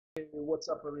Hey, what's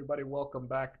up, everybody? Welcome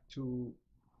back to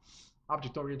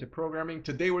Object-Oriented Programming.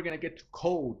 Today we're going to get to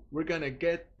code. We're going to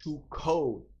get to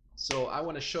code. So I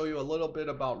want to show you a little bit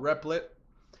about Replit,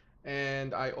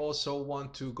 and I also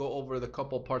want to go over the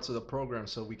couple parts of the program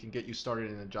so we can get you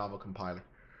started in a Java compiler.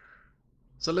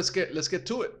 So let's get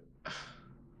to it.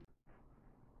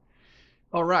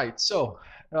 All right. So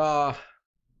uh,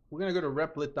 we're going to go to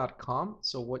replit.com.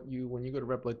 So when you go to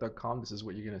replit.com, this is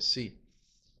what you're going to see.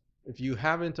 If you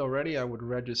haven't already, I would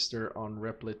register on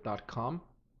replit.com.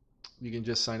 You can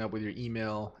just sign up with your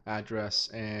email address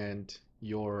and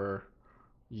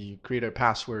you create a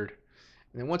password.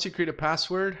 And then once you create a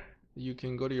password, you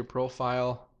can go to your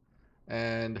profile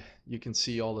and you can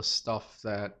see all the stuff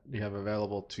that you have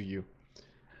available to you.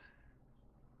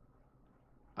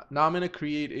 Now I'm going to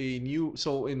create a new,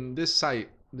 so in this site,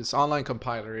 this online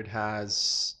compiler, it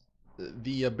has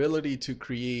the ability to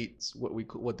create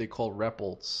what they call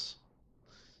REPLs.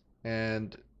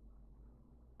 And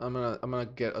I'm gonna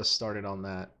get us started on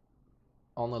that.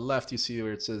 On the left, you see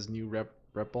where it says new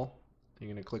REPL. You're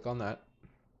gonna click on that.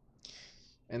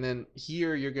 And then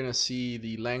here you're gonna see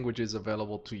the languages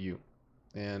available to you.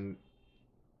 And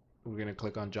we're gonna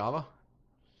click on Java.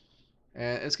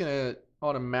 And it's gonna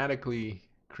automatically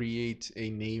create a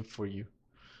name for you.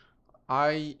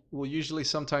 I will usually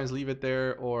sometimes leave it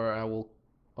there, or I will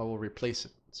replace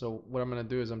it. So what I'm gonna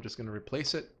do is I'm just gonna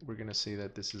replace it. We're gonna say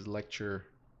that this is lecture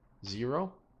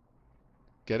 0.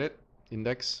 Get it?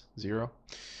 Index 0.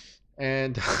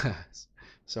 And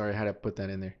sorry, I had to put that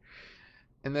in there.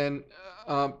 And then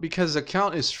because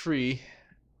account is free,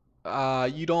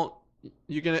 you don't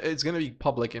it's gonna be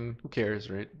public, and who cares,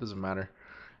 right? It doesn't matter.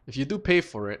 If you do pay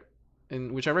for it,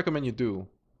 and which I recommend you do.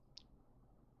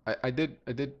 I did.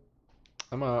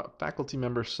 I'm a faculty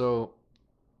member, so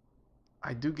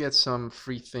I do get some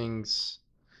free things,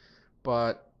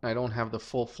 but I don't have the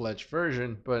full-fledged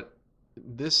version. But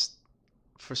this,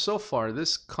 for so far,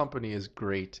 this company is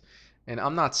great, and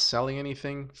I'm not selling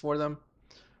anything for them,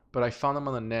 but I found them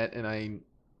on the net, and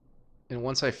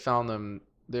once I found them,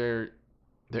 their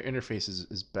interface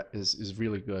is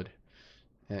really good,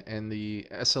 and the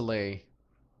SLA.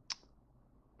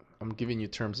 I'm giving you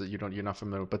terms that you're not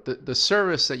familiar with, but the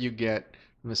service that you get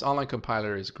from this online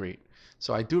compiler is great.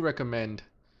 So I do recommend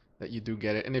that you do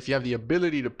get it, and if you have the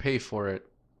ability to pay for it,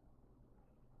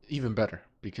 even better,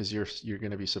 because you're going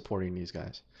to be supporting these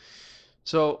guys.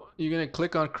 So you're going to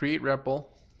click on Create REPL.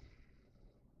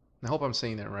 I hope I'm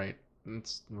saying that right.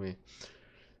 It's me.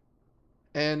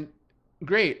 And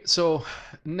great. So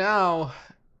now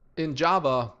in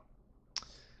Java,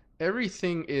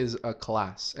 everything is a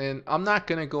class. And I'm not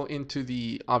going to go into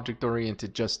the object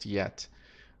oriented just yet.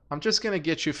 I'm just going to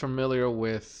get you familiar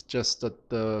with just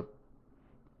the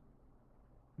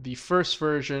first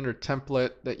version or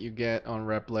template that you get on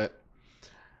Replit.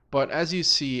 But as you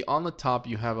see on the top,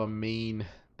 you have a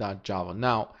main.java.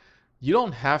 Now, you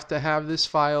don't have to have this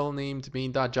file named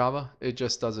main.java. It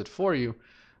just does it for you.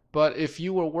 But if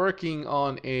you were working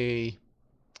on a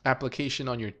application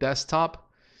on your desktop,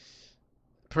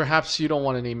 perhaps you don't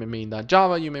want to name it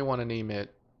main.java. You may want to name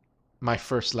it my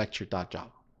first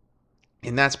lecture.java.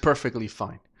 And that's perfectly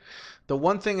fine. The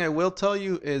one thing I will tell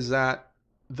you is that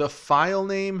the file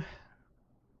name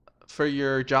for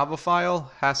your Java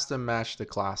file has to match the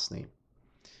class name.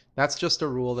 That's just a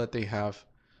rule that they have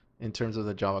in terms of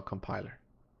the Java compiler.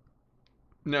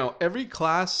 Now, every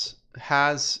class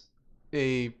has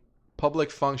a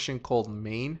public function called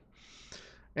main.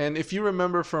 And if you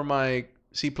remember from my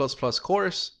C++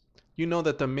 course, you know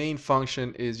that the main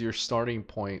function is your starting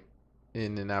point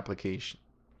in an application.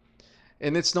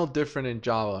 And it's no different in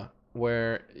Java,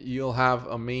 where you'll have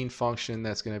a main function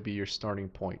that's going to be your starting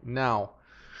point. Now,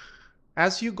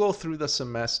 as you go through the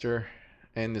semester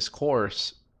and this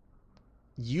course,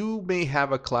 you may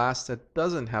have a class that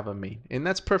doesn't have a main, and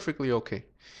that's perfectly okay.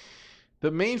 The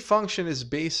main function is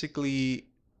basically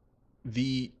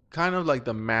the kind of like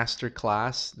the master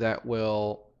class that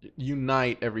will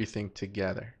unite everything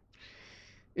together.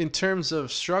 In terms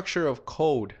of structure of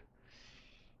code,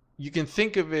 you can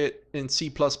think of it in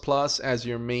C++ as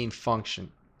your main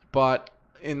function. But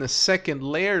in the second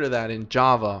layer to that in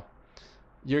Java,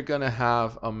 you're going to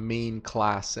have a main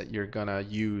class that you're going to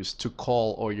use to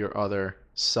call all your other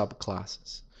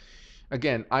subclasses.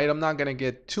 Again, I'm not going to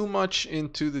get too much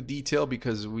into the detail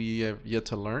because we have yet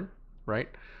to learn, right?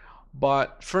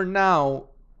 But for now,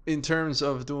 in terms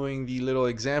of doing the little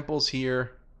examples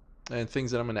here and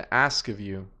things that I'm going to ask of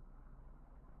you,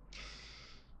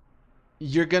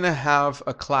 you're going to have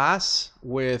a class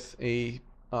with a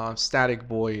static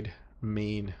void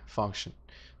main function,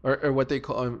 or what they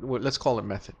call, let's call it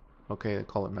method. Okay, they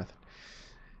call it method.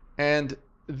 And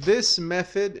this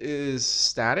method is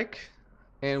static,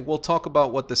 and we'll talk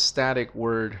about what the static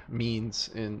word means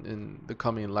in the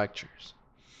coming lectures.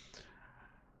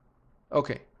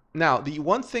 Okay, now the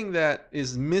one thing that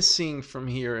is missing from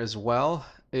here as well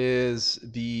is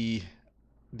the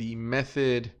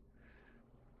method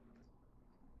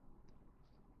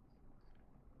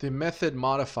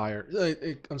modifier.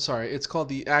 I'm sorry, it's called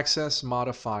the access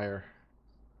modifier,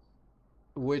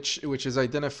 which is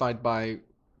identified by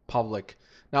public.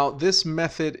 Now this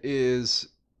method has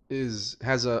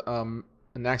an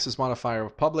access modifier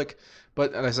of public,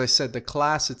 but as I said, the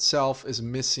class itself is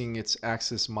missing its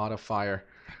access modifier,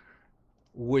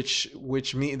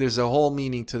 which mean there's a whole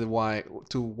meaning to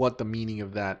what the meaning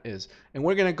of that is, and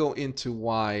we're gonna go into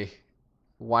why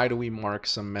do we mark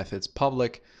some methods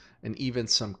public and even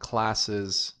some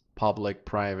classes public,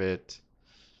 private,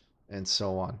 and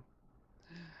so on.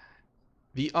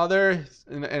 The other,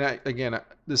 again,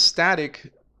 the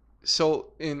static,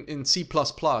 so in C++,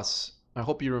 I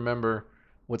hope you remember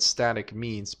what static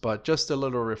means, but just a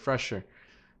little refresher.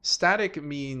 Static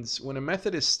means, when a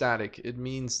method is static, it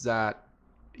means that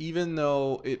even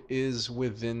though it is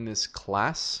within this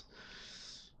class,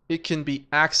 it can be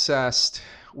accessed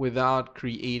without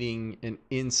creating an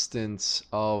instance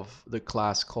of the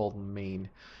class called main.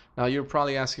 Now you're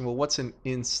probably asking, well, what's an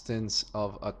instance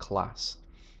of a class?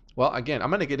 Well, again, I'm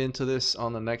going to get into this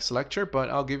on the next lecture, but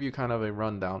I'll give you kind of a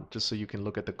rundown just so you can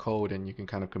look at the code and you can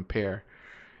kind of compare.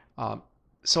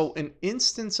 So an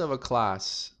instance of a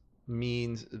class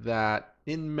means that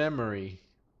in memory,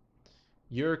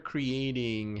 you're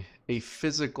creating a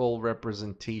physical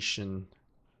representation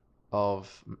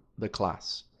of the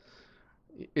class.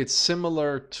 It's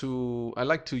similar to, I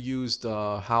like to use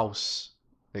the house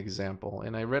example,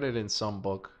 and I read it in some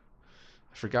book.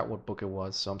 I forgot what book it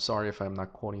was, so I'm sorry if I'm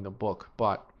not quoting the book.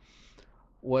 But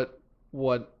what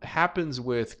happens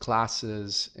with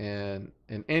classes and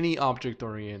in any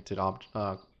object-oriented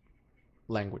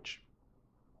language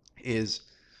is,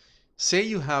 say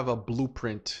you have a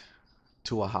blueprint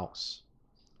to a house,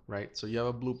 right? So you have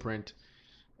a blueprint,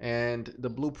 and the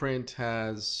blueprint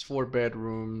has 4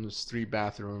 bedrooms, 3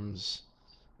 bathrooms,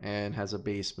 and has a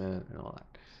basement and all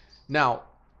that. Now,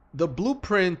 the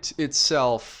blueprint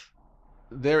itself,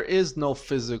 there is no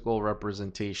physical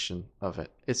representation of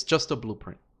it. It's just a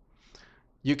blueprint.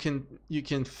 You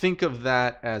can think of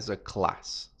that as a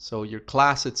class. So your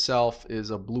class itself is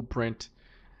a blueprint.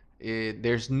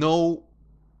 There's no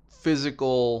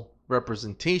physical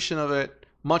representation of it,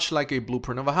 much like a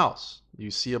blueprint of a house.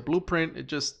 You see a blueprint, it's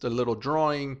just a little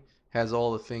drawing, has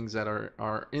all the things that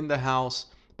are in the house,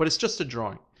 but it's just a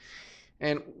drawing.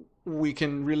 And we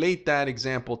can relate that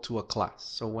example to a class.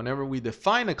 So whenever we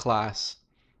define a class,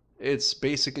 it's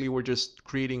basically we're just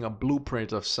creating a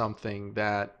blueprint of something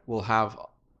that will have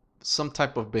some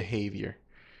type of behavior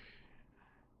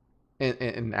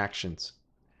and actions.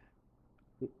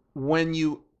 When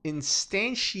you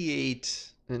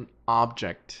instantiate an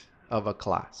object of a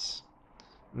class,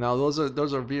 now those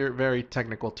are very, very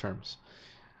technical terms.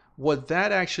 What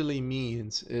that actually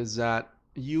means is that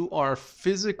you are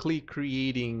physically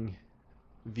creating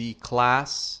the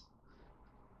class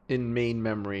in main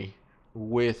memory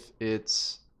with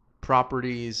its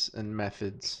properties and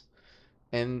methods,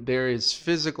 and there is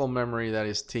physical memory that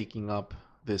is taking up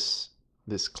this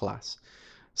class,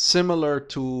 similar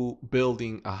to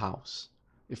building a house.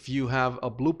 If you have a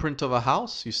blueprint of a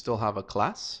house, you still have a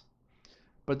class,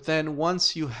 but then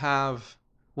once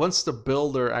the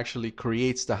builder actually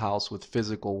creates the house with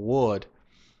physical wood,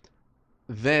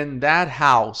 then that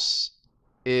house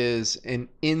is an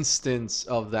instance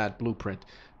of that blueprint.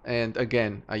 And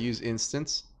again, I use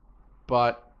instance,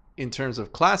 but in terms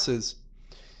of classes,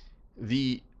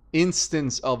 the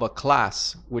instance of a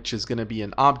class, which is going to be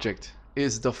an object,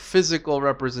 is the physical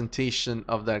representation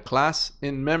of that class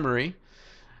in memory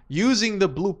using the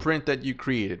blueprint that you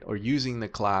created or using the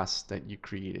class that you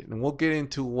created. And we'll get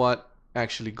into what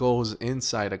actually goes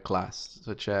inside a class,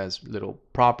 such as little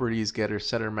properties, getter,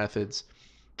 setter methods,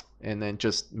 and then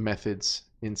just methods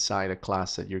inside a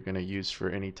class that you're going to use for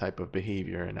any type of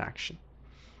behavior and action.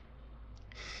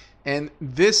 And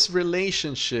this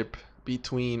relationship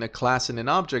between a class and an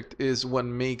object is what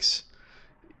makes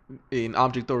an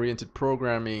object-oriented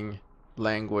programming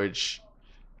language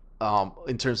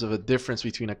in terms of a difference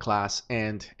between a class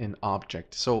and an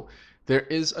object. So there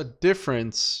is a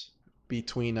difference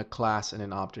between a class and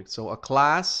an object. So a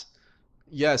class,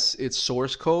 yes, it's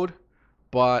source code,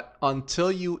 but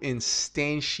until you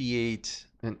instantiate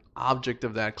an object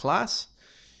of that class,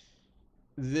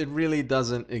 it really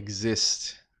doesn't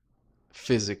exist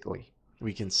physically,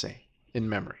 we can say, in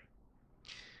memory.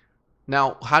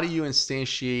 Now, how do you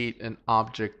instantiate an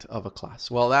object of a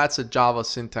class? Well, that's a Java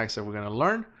syntax that we're going to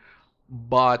learn.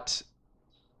 But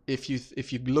if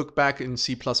you look back in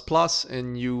C++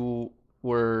 and you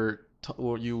were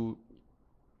or you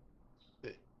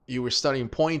were studying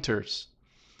pointers,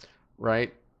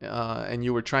 right? And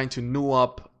you were trying to new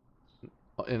up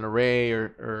an array,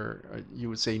 or you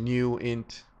would say new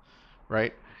int,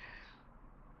 right?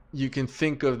 You can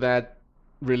think of that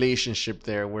relationship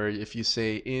there where if you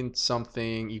say int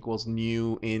something equals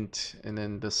new int and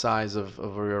then the size of an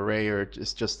array, or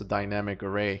it's just a dynamic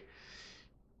array,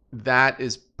 that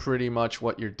is pretty much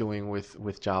what you're doing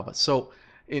with Java. So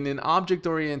in an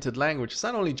object-oriented language, it's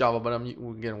not only Java, but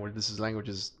again, where this is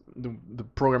languages, the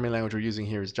programming language we're using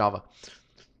here is Java.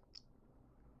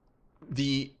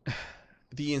 The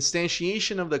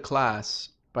instantiation of the class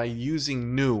by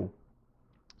using new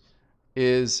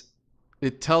is,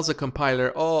 it tells a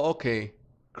compiler, oh, okay,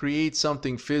 create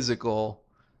something physical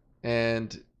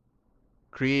and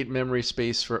create memory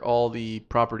space for all the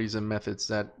properties and methods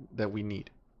that we need.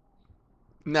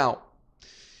 Now,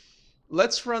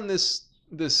 let's run this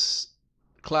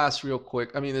class real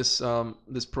quick. I mean, this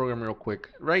program real quick.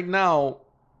 Right now,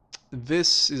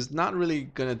 this is not really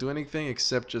gonna do anything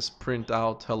except just print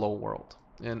out hello world,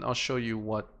 and I'll show you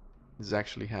what is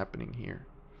actually happening here.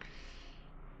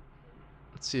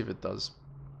 Let's see if it does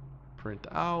print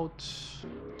out.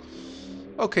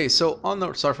 Okay, so on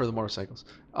the, sorry for the motorcycles.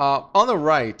 On the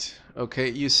right, okay,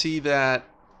 you see that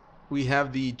we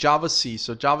have the Java-C.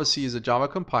 So Java-C is a Java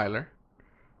compiler,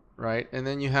 right? And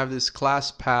then you have this class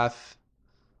path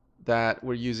that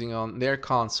we're using on their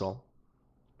console,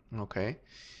 okay?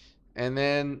 And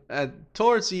then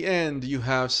towards the end, you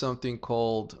have something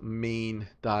called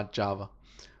main.java.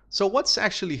 So what's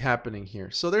actually happening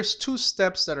here? So there's two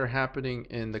steps that are happening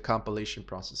in the compilation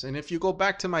process. And if you go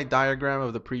back to my diagram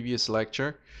of the previous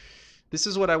lecture, this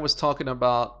is what I was talking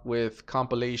about with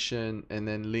compilation and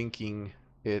then linking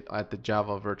it at the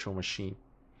Java virtual machine.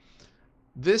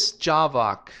 This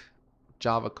Java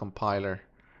compiler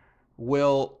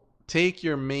will take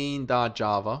your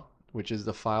main.java, which is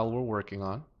the file we're working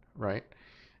on, right?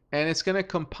 And it's going to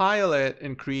compile it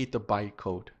and create the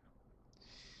bytecode.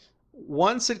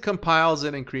 Once it compiles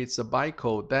it and creates the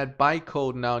bytecode, that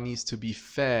bytecode now needs to be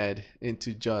fed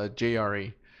into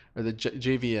JRE, or the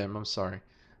JVM, I'm sorry,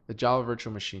 the Java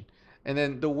Virtual Machine. And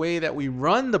then the way that we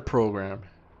run the program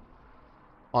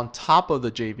on top of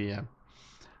the JVM,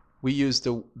 we use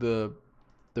the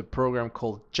program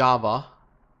called Java.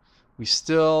 We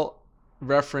still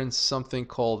reference something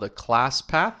called a class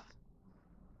path,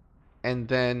 and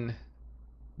then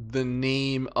the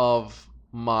name of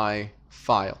my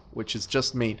file, which is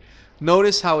just main.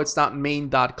 Notice how it's not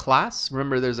main.class.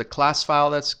 Remember, there's a class file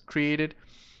that's created.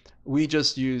 We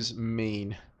just use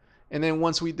main. And then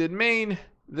once we did main,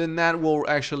 then that will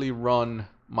actually run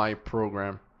my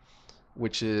program,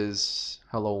 which is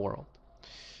hello world.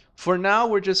 For now,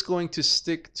 we're just going to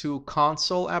stick to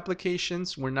console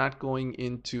applications. We're not going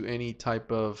into any type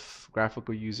of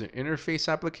graphical user interface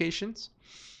applications,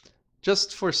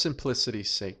 just for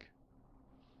simplicity's sake.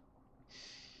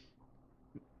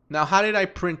 Now, how did I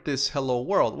print this hello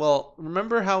world? Well,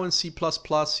 remember how in C++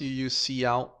 you use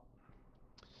cout?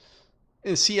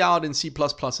 And cout in C++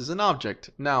 is an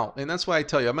object. Now, and that's why I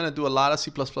tell you, I'm going to do a lot of C++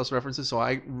 references, so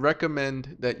I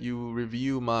recommend that you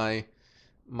review my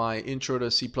intro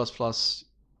to C++ course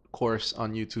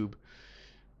on YouTube.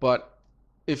 But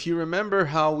if you remember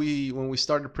how when we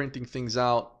started printing things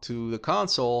out to the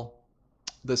console,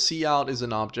 the cout is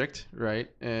an object, right?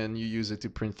 And you use it to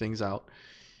print things out.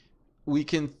 We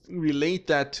can relate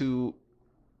that to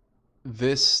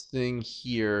this thing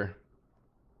here,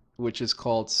 which is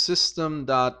called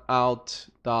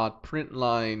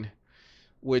system.out.println,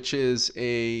 which is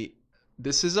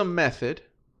this is a method.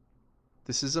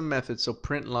 This is a method, so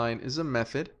println is a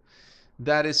method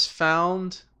that is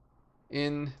found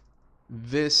in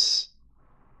this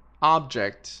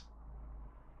object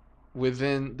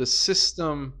within the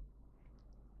system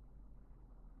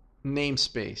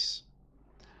namespace.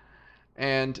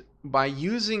 And by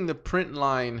using the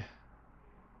println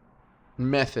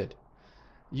method,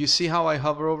 you see how I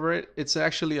hover over it? It's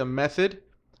actually a method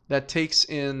that takes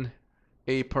in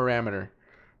a parameter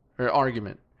or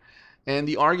argument. And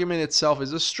the argument itself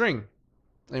is a string.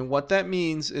 And what that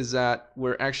means is that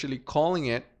we're actually calling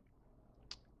it,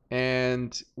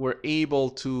 and we're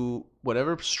able to,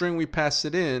 whatever string we pass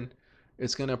it in,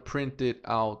 it's going to print it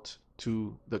out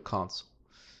to the console.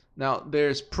 Now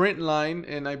there's println,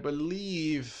 and I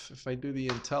believe if I do the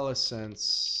IntelliSense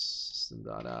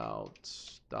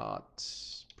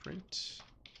system.out.print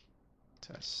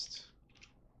test,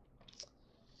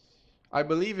 I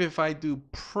believe if I do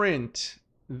print,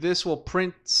 this will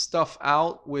print stuff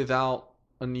out without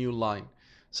a new line.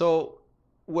 So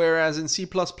whereas in C++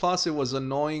 it was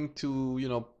annoying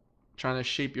to, trying to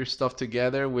shape your stuff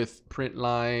together with print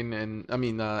line and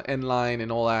end line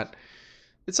and all that.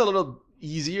 It's a little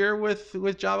easier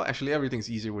with Java. Actually, everything's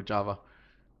easier with Java.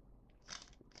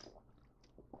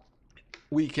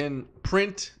 We can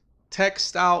print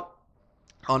text out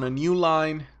on a new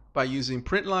line by using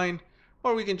print line,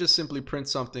 or we can just simply print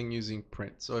something using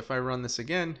print. So if I run this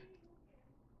again,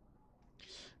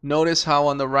 notice how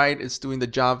on the right it's doing the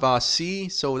Java C,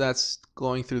 so that's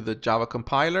going through the Java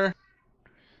compiler.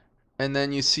 And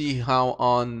then you see how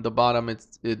on the bottom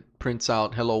it prints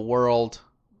out hello world.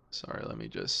 Sorry, let me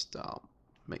just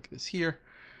make this here.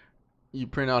 You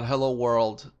print out hello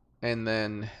world and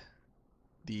then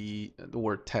the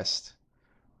word test,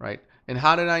 right? And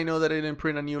how did I know that I didn't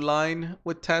print a new line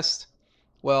with test?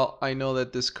 Well, I know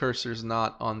that this cursor is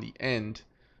not on the end,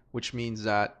 which means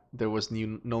that there was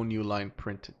no new line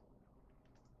printed.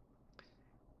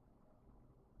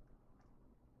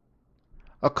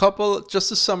 A couple, just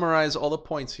to summarize all the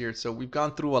points here. So we've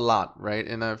gone through a lot, right?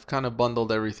 And I've kind of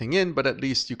bundled everything in, but at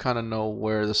least you kind of know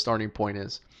where the starting point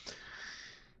is.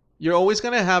 You're always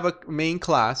going to have a main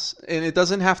class, and it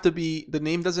doesn't have to be, the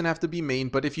name doesn't have to be main,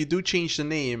 but if you do change the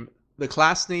name, the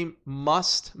class name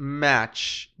must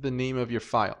match the name of your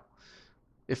file.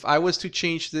 If I was to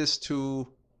change this to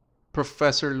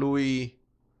Professor Louis,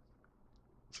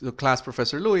 the class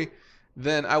Professor Louis,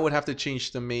 then I would have to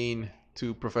change the main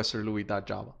to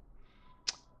professorlouis.java.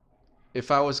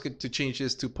 If I was to change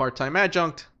this to part-time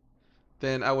adjunct,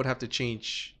 then I would have to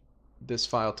change this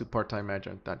file to part-time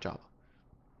adjunct.java.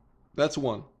 That's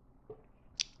one.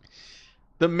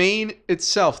 The main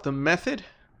itself, the method,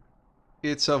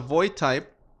 it's a void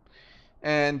type,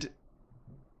 and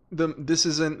this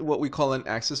is what we call an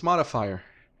access modifier.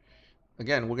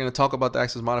 Again, we're going to talk about the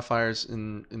access modifiers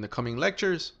in the coming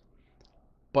lectures,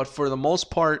 but for the most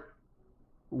part,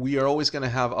 we are always going to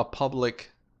have a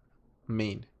public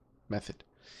main method.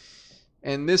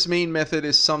 And this main method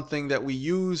is something that we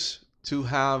use to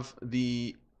have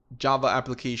the Java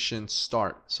application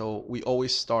start. So we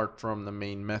always start from the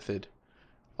main method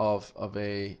of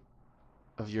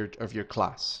your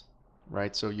class,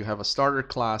 right? So you have a starter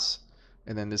class,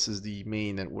 and then this is the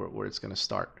main where it's going to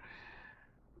start.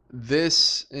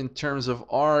 This, in terms of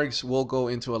args, we'll go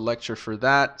into a lecture for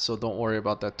that, so don't worry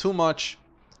about that too much.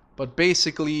 But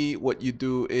basically what you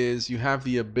do is you have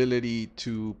the ability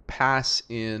to pass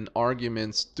in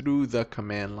arguments through the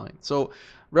command line. So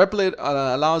Replit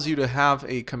allows you to have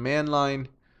a command line,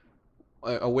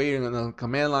 a way in a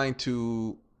command line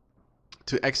to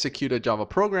execute a Java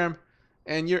program,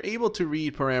 and you're able to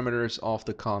read parameters off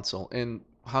the console. And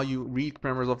how you read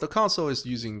parameters off the console is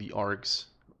using the args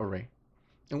array.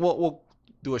 And we'll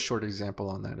do a short example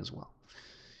on that as well.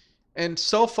 And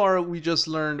so far we just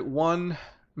learned one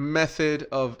method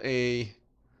of the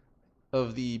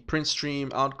print stream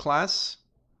out class,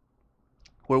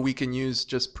 where we can use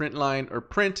just print line or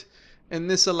print, and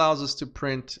this allows us to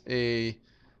print a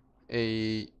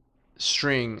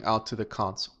string out to the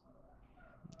console.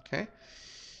 Okay.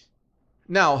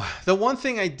 Now, the one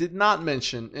thing I did not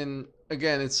mention, and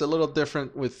again, it's a little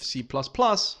different with C++,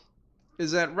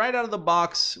 is that right out of the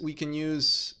box we can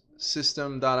use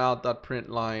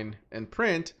system.out.println and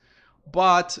print,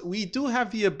 but we do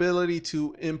have the ability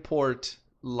to import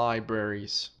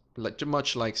libraries,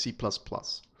 much like C++.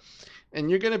 And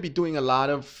you're going to be doing a lot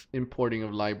of importing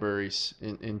of libraries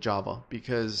in Java,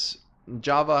 because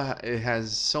Java, it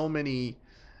has so many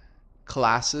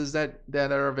classes that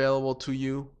are available to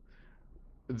you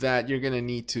that you're going to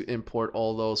need to import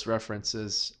all those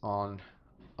references on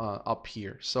up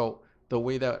here. So the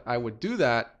way that I would do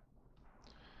that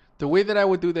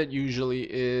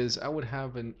usually is I would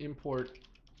have an import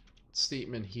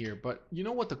statement here. But you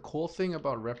know what the cool thing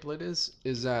about Replit is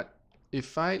that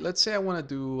if let's say I want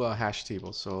to do a hash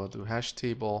table. So I'll do hash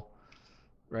table,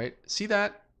 right? See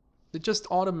that? It just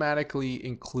automatically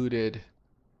included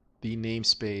the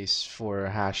namespace for a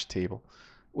hash table,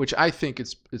 which I think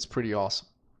it's pretty awesome,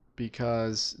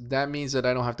 because that means that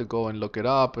I don't have to go and look it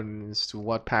up and as to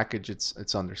what package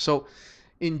it's under. So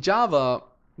in Java,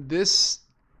 this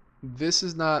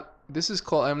is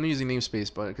called, I'm using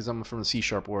namespace, but because I'm from the C#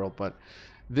 world, but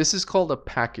this is called a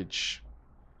package.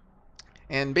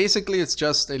 And basically it's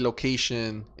just a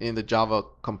location in the Java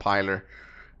compiler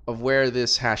of where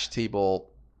this hash table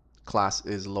class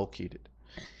is located.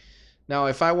 Now,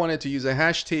 if I wanted to use a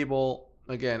hash table,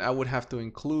 again, I would have to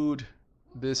include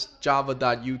this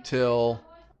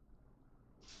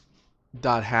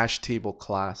java.util.hashtable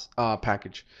class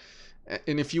package.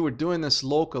 And if you were doing this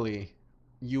locally,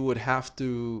 you would have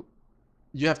to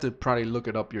probably look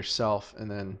it up yourself, and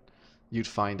then you'd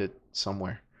find it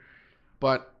somewhere.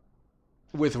 But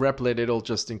with Replit, it'll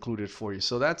just include it for you.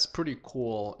 So that's pretty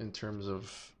cool in terms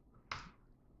of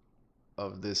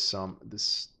this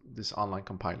online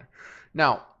compiler.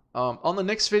 Now, on the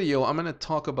next video, I'm going to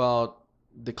talk about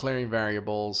declaring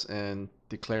variables and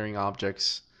declaring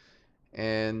objects,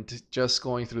 and just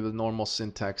going through the normal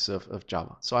syntax of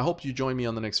Java. So I hope you join me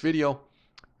on the next video,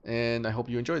 and I hope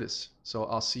you enjoy this. So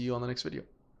I'll see you on the next video.